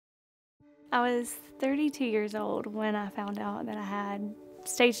I was 32 years old when I found out that I had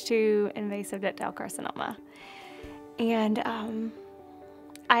stage 2 invasive ductal carcinoma. And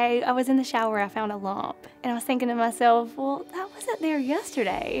I was in the shower, I found a lump, and I was thinking to myself, well, that wasn't there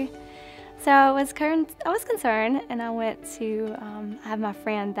yesterday. So I was concerned, and I went to, I have my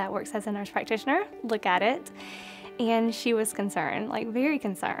friend that works as a nurse practitioner look at it, and she was concerned, like very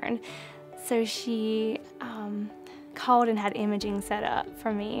concerned. So she called and had imaging set up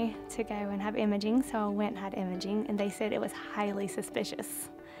for me to go and have imaging. So I went and had imaging, and they said it was highly suspicious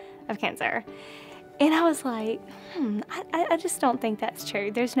of cancer. And I was like, I just don't think that's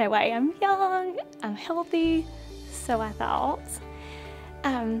true. There's no way. I'm young, I'm healthy, so I thought.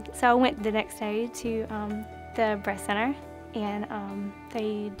 So I went the next day to the breast center, and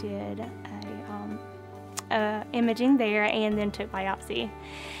they did a imaging there and then took biopsy.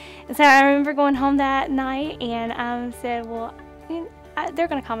 And so I remember going home that night and said, well, they're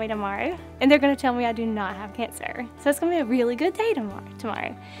going to call me tomorrow, and they're going to tell me I do not have cancer. So it's going to be a really good day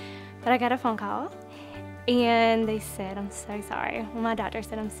tomorrow. But I got a phone call, and they said, I'm so sorry. Well, my doctor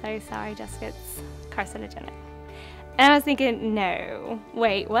said, I'm so sorry, Jessica, it's carcinogenic. And I was thinking, no,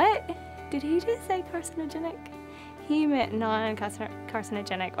 wait, what? Did he just say carcinogenic? He meant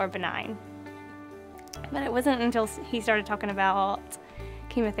non-carcinogenic or benign. But it wasn't until he started talking about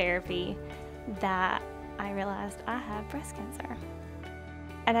chemotherapy that I realized I have breast cancer.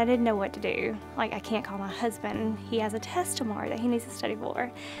 And I didn't know what to do. Like, I can't call my husband. He has a test tomorrow that he needs to study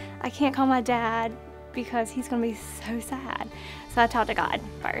for. I can't call my dad because he's gonna be so sad. So I talked to God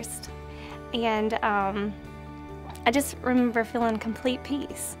first. And I just remember feeling complete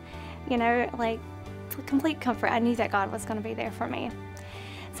peace, you know, like complete comfort. I knew that God was gonna be there for me.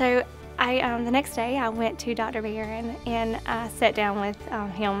 So the next day I went to Dr. Barron and I sat down with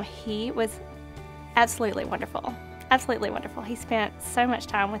him. He was absolutely wonderful. Absolutely wonderful. He spent so much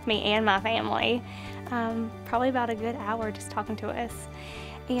time with me and my family, probably about a good hour just talking to us.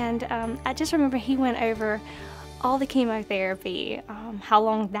 And I just remember he went over all the chemotherapy, how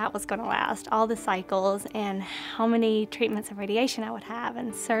long that was going to last, all the cycles, and how many treatments of radiation I would have,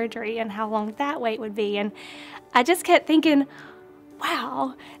 and surgery, and how long that wait would be. And I just kept thinking,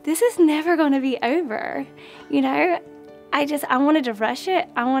 wow, this is never going to be over, you know? I wanted to rush it.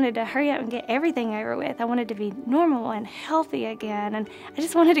 I wanted to hurry up and get everything over with. I wanted to be normal and healthy again, and I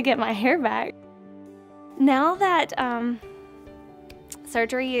just wanted to get my hair back. Now that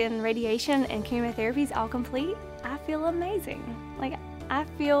surgery and radiation and chemotherapy is all complete, I feel amazing. Like, I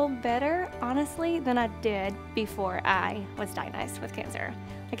feel better, honestly, than I did before I was diagnosed with cancer.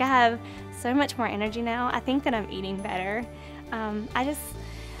 Like, I have so much more energy now. I think that I'm eating better.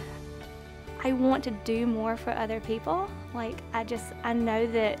 I want to do more for other people. Like, I know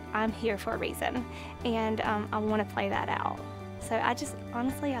that I'm here for a reason, and I want to play that out. So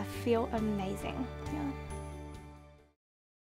honestly, I feel amazing. Yeah.